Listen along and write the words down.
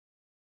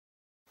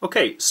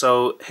Okay,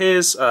 so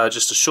here's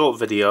just a short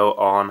video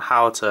on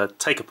how to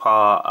take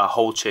apart a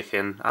whole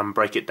chicken and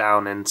break it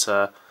down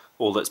into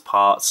all its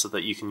parts so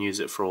that you can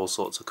use it for all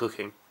sorts of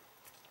cooking.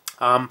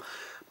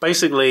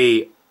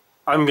 Basically,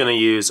 I'm going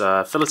to use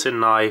a filleting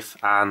knife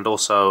and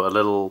also a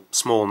little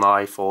small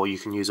knife, or you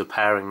can use a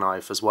paring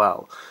knife as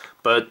well.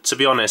 But to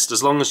be honest,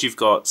 as long as you've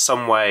got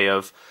some way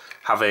of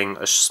having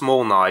a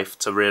small knife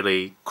to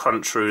really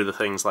crunch through the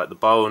things like the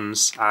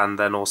bones, and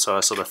then also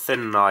a sort of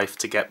thin knife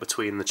to get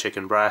between the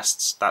chicken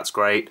breasts, that's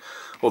great.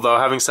 Although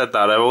having said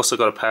that, I've also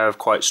got a pair of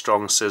quite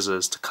strong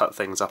scissors to cut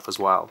things up as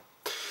well.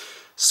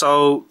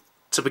 So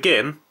to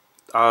begin,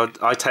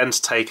 I tend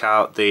to take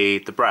out the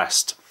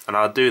breast, and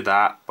I'll do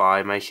that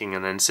by making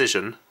an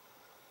incision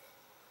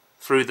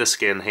through the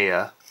skin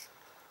here,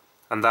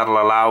 and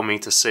that'll allow me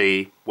to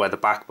see where the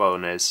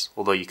backbone is,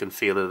 although you can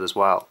feel it as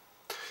well.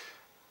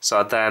 So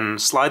I then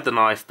slide the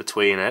knife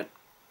between it,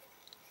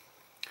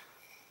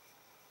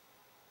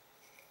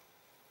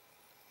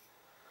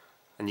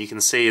 and you can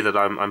see that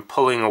I'm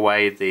pulling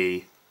away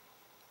the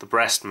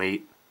breast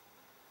meat,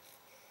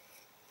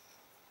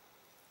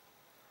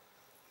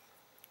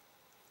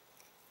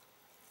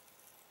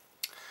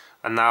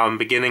 and now I'm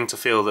beginning to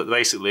feel that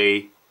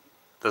basically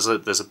there's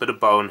a bit of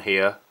bone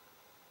here,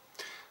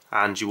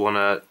 and you want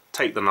to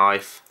take the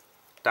knife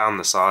down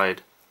the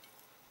side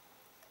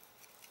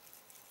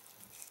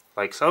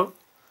like so.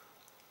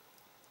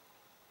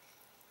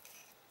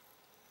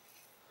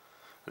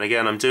 And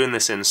again, I'm doing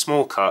this in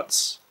small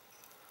cuts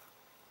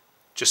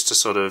just to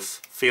sort of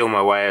feel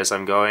my way as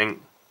I'm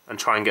going and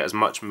try and get as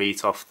much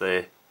meat off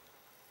the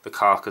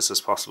carcass as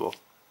possible.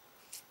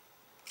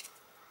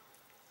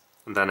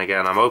 And then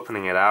again, I'm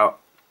opening it out.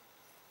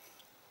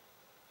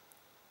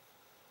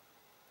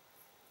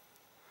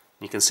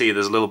 You can see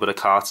there's a little bit of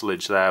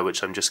cartilage there,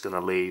 which I'm just going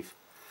to leave.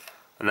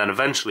 And then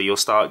eventually you'll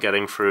start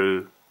getting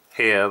through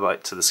here,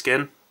 like to the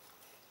skin.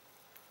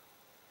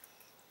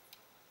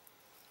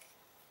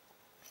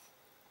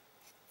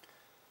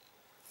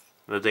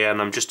 And again,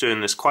 I'm just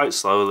doing this quite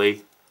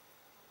slowly,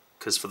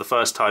 because for the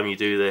first time you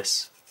do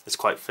this, it's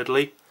quite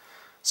fiddly.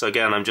 So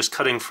again, I'm just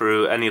cutting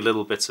through any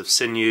little bits of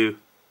sinew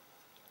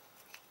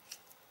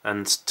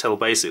until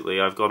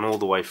basically I've gone all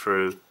the way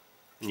through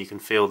and you can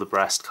feel the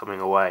breast coming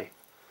away.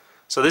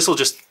 So this will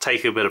just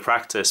take a bit of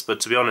practice, but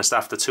to be honest,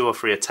 after 2 or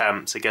 3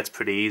 attempts it gets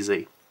pretty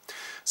easy.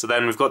 So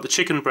then we've got the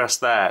chicken breast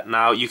there.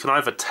 Now you can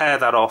either tear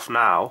that off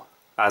now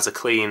as a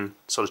clean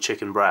sort of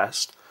chicken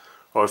breast,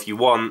 or if you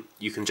want,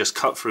 you can just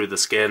cut through the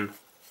skin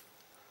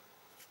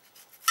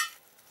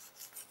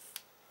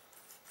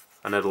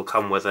and it'll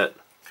come with it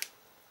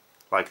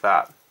like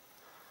that.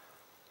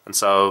 And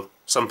so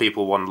some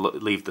people want to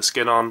leave the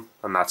skin on,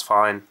 and that's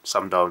fine,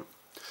 some don't.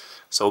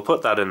 So we'll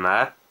put that in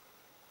there,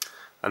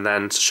 and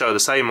then to show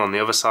the same on the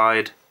other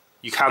side,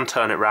 you can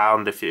turn it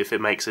round if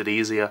it makes it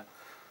easier,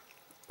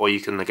 or you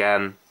can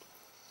again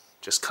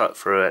just cut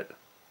through it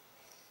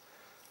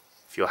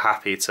if you're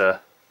happy to,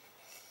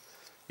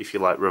 if you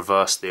like,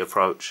 reverse the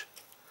approach.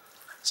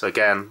 So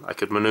again, I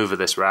could maneuver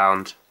this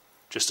round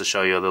just to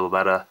show you a little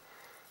better,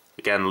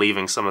 again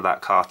leaving some of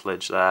that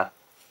cartilage there.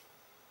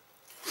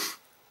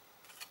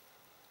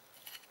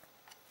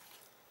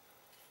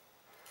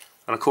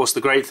 And of course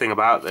the great thing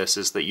about this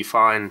is that you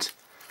find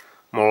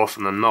more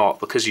often than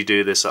not, because you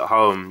do this at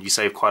home, you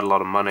save quite a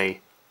lot of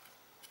money.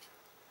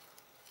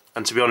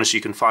 And to be honest,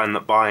 you can find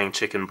that buying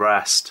chicken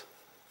breast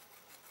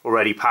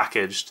already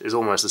packaged is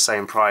almost the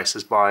same price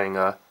as buying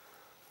a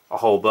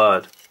whole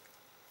bird.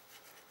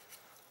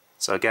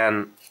 So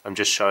again, I'm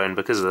just showing,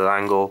 because of the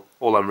angle,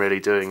 all I'm really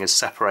doing is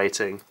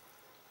separating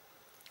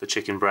the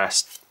chicken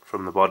breast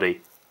from the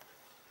body.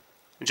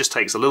 It just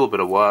takes a little bit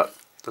of work,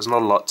 there's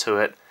not a lot to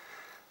it.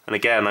 And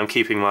again, I'm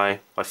keeping my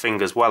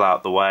fingers well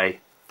out the way,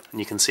 and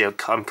you can see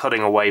I'm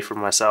cutting away from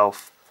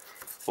myself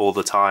all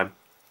the time.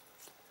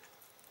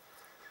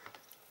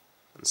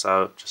 And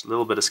so just a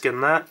little bit of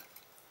skin there,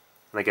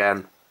 and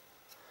again,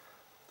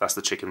 that's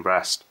the chicken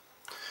breast.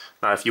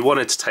 Now if you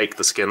wanted to take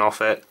the skin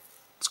off it,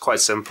 it's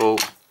quite simple.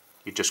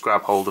 You just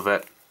grab hold of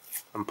it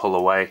and pull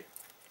away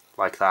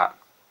like that.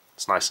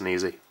 It's nice and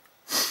easy.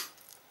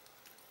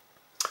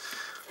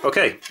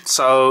 Okay,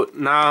 so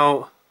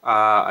now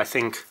I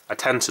think I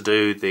tend to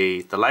do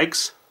the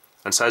legs,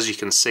 and so as you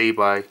can see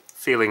by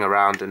feeling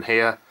around in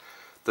here,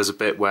 there's a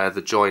bit where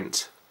the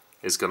joint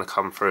is going to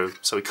come through.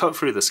 So we cut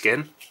through the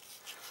skin,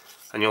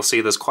 and you'll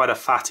see there's quite a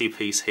fatty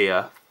piece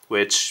here,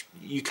 which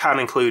you can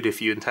include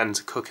if you intend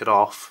to cook it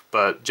off,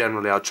 but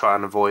generally I'll try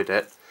and avoid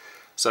it.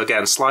 So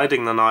again,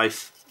 sliding the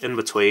knife in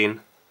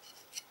between,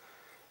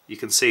 you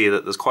can see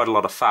that there's quite a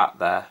lot of fat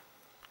there,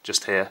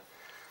 just here.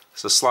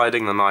 So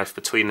sliding the knife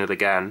between it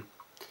again,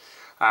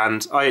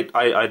 and I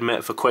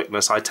admit for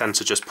quickness I tend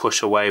to just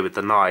push away with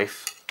the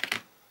knife,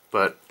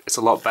 but it's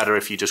a lot better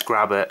if you just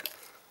grab it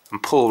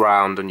and pull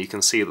round, and you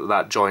can see that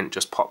that joint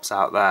just pops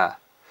out there.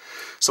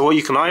 So what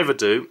you can either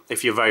do,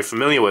 if you're very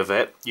familiar with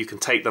it, you can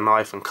take the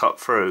knife and cut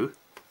through.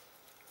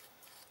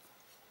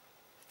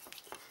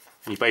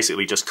 And you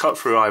basically just cut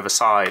through either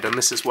side, and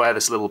this is where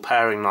this little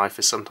paring knife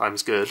is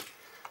sometimes good,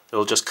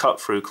 it'll just cut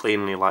through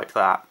cleanly like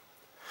that.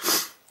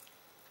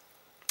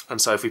 And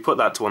so if we put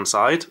that to one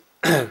side,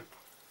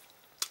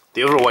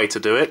 the other way to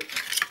do it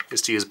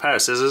is to use a pair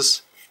of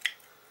scissors,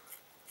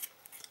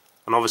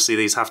 and obviously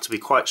these have to be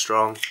quite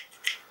strong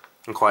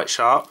and quite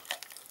sharp,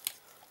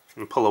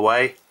 and pull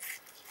away,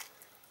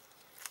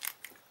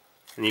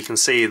 and you can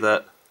see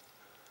that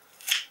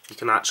you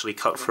can actually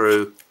cut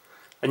through,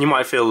 and you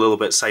might feel a little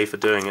bit safer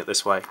doing it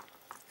this way.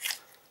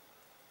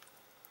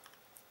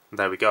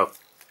 There we go.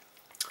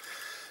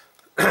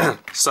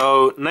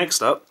 So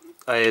next up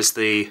is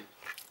the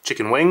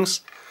chicken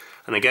wings,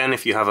 and again,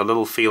 if you have a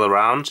little feel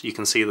around, you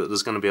can see that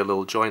there's going to be a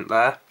little joint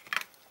there,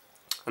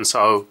 and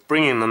so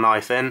bringing the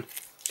knife in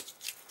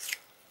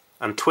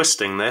and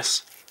twisting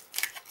this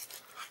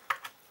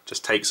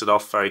just takes it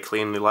off very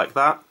cleanly like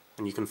that,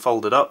 and you can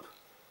fold it up,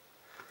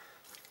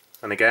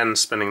 and again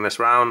spinning this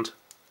round,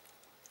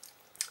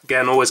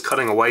 again always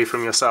cutting away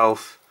from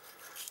yourself,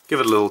 give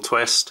it a little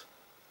twist,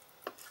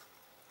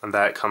 and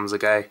there it comes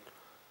again.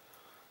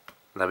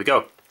 There we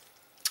go.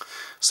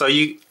 So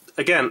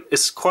again,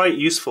 it's quite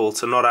useful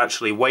to not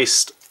actually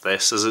waste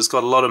this, as it's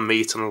got a lot of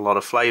meat and a lot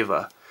of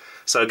flavour.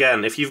 So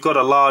again, if you've got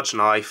a large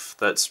knife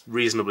that's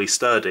reasonably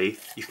sturdy,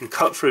 you can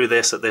cut through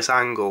this at this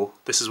angle.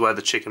 This is where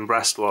the chicken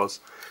breast was,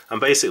 and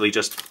basically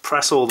just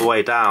press all the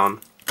way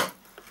down,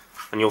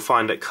 and you'll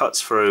find it cuts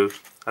through,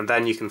 and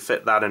then you can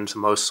fit that into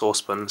most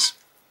saucepans,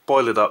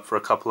 boil it up for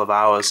a couple of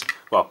hours,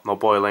 well, not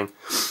boiling,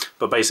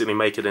 but basically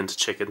make it into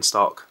chicken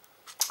stock.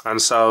 And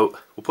so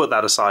we'll put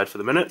that aside for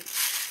the minute.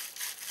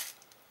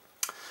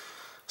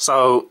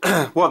 So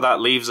what that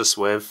leaves us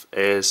with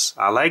is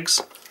our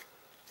legs,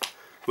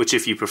 which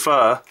if you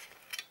prefer,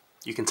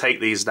 you can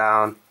take these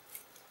down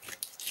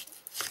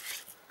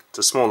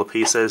to smaller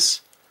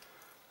pieces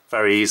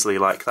very easily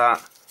like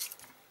that.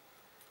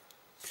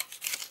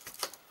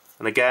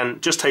 And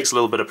again, just takes a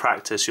little bit of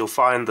practice. You'll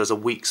find there's a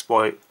weak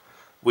spot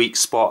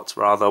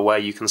where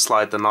you can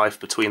slide the knife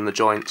between the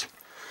joint.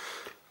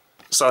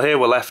 So here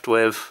we're left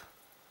with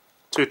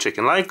 2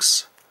 chicken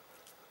legs,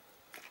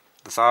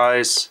 the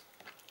thighs,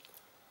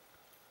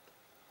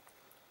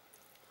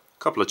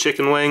 a couple of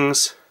chicken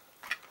wings,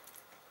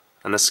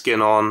 and a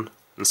skin on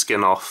and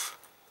skin off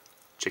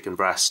chicken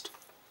breast,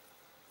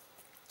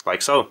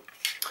 like so.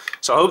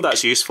 So I hope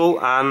that's useful,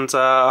 and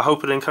I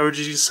hope it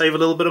encourages you to save a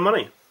little bit of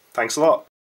money. Thanks a lot.